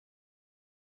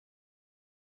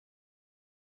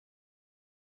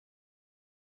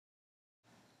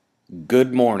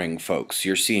Good morning, folks.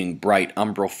 You're seeing bright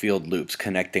umbral field loops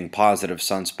connecting positive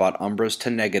sunspot umbras to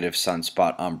negative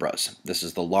sunspot umbras. This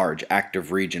is the large,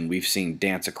 active region we've seen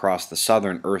dance across the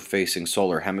southern Earth-facing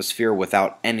solar hemisphere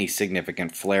without any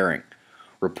significant flaring.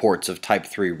 Reports of Type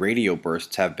 3 radio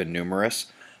bursts have been numerous,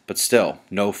 but still,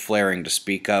 no flaring to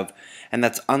speak of, and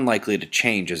that's unlikely to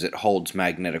change as it holds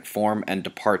magnetic form and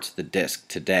departs the disk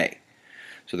today.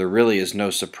 So there really is no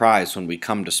surprise when we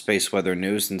come to space weather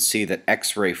news and see that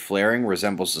X-ray flaring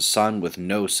resembles the sun with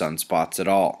no sunspots at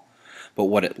all. But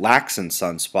what it lacks in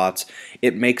sunspots,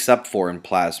 it makes up for in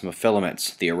plasma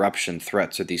filaments. The eruption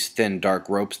threats are these thin dark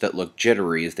ropes that look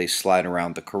jittery as they slide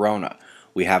around the corona.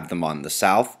 We have them on the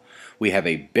south. We have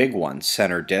a big one,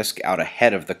 center disk, out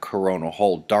ahead of the coronal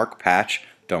hole dark patch.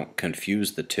 Don't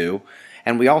confuse the two.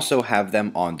 And we also have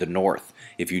them on the north.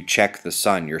 If you check the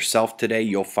sun yourself today,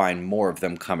 you'll find more of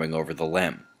them coming over the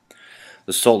limb.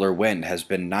 The solar wind has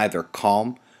been neither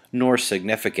calm nor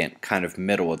significant, kind of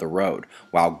middle of the road,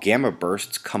 while gamma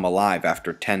bursts come alive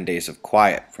after 10 days of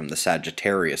quiet from the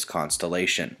Sagittarius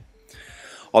constellation.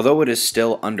 Although it is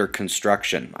still under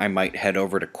construction, I might head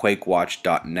over to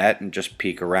quakewatch.net and just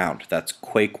peek around. That's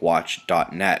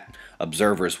quakewatch.net.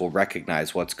 Observers will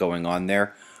recognize what's going on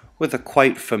there with a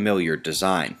quite familiar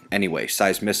design. Anyway,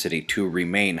 seismicity to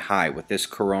remain high with this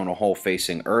coronal hole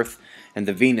facing Earth and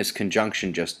the Venus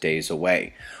conjunction just days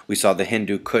away. We saw the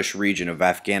Hindu Kush region of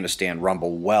Afghanistan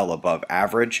rumble well above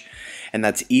average, and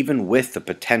that's even with the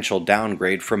potential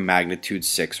downgrade from magnitude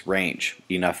 6 range.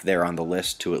 Enough there on the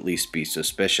list to at least be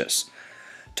suspicious.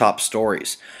 Top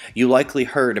stories. You likely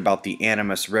heard about the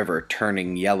Animas River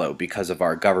turning yellow because of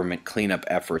our government cleanup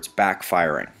efforts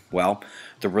backfiring. Well,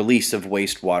 the release of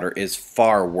wastewater is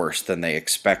far worse than they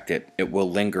expected. It will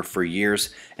linger for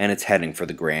years, and it's heading for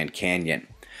the Grand Canyon.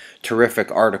 Terrific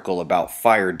article about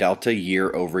fire delta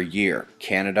year over year.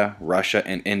 Canada, Russia,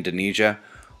 and Indonesia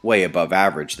way above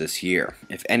average this year.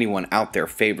 If anyone out there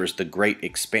favors the great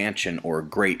expansion or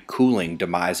great cooling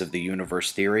demise of the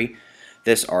universe theory,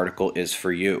 this article is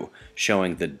for you,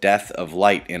 showing the death of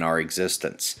light in our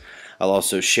existence. I'll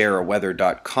also share a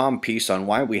weather.com piece on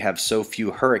why we have so few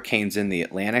hurricanes in the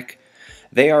Atlantic.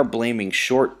 They are blaming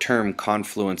short-term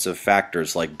confluence of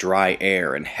factors like dry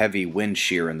air and heavy wind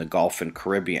shear in the Gulf and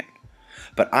Caribbean.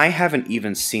 But I haven't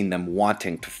even seen them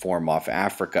wanting to form off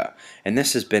Africa, and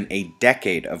this has been a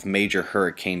decade of major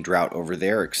hurricane drought over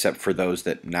there, except for those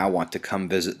that now want to come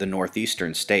visit the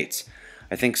northeastern states.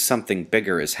 I think something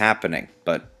bigger is happening,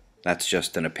 but that's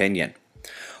just an opinion.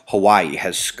 Hawaii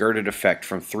has skirted effect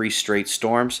from 3 straight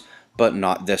storms, but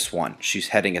not this one. She's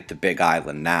heading at the Big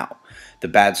Island now. The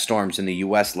bad storms in the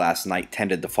U.S. last night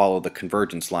tended to follow the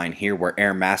convergence line here where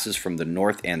air masses from the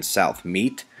north and south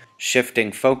meet,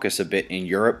 shifting focus a bit in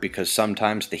Europe because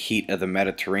sometimes the heat of the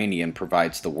Mediterranean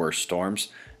provides the worst storms,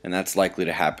 and that's likely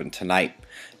to happen tonight.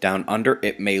 Down under,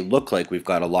 it may look like we've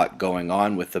got a lot going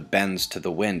on with the bends to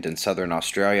the wind in southern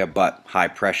Australia, but high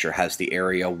pressure has the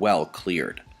area well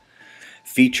cleared.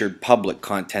 Featured public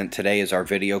content today is our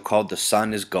video called "The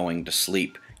Sun is Going to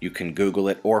Sleep." You can Google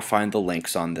it or find the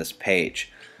links on this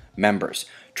page. Members,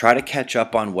 try to catch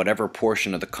up on whatever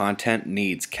portion of the content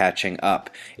needs catching up.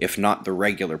 If not the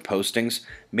regular postings,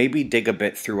 maybe dig a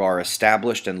bit through our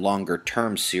established and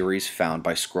longer-term series found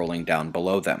by scrolling down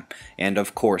below them. And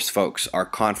of course, folks, our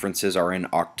conferences are in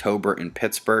October in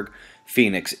Pittsburgh,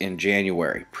 Phoenix in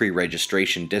January.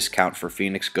 Pre-registration discount for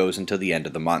Phoenix goes until the end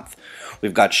of the month.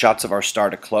 We've got shots of our star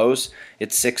to close.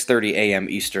 It's 6:30 a.m.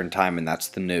 Eastern Time, and that's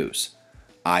the news.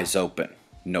 Eyes open,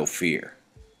 no fear.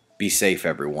 Be safe,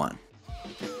 everyone.